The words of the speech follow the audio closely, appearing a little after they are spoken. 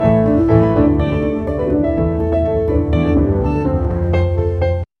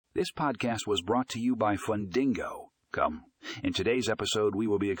This podcast was brought to you by Fundingo. In today's episode, we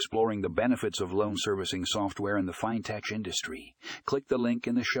will be exploring the benefits of loan servicing software in the fintech industry. Click the link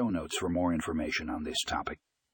in the show notes for more information on this topic.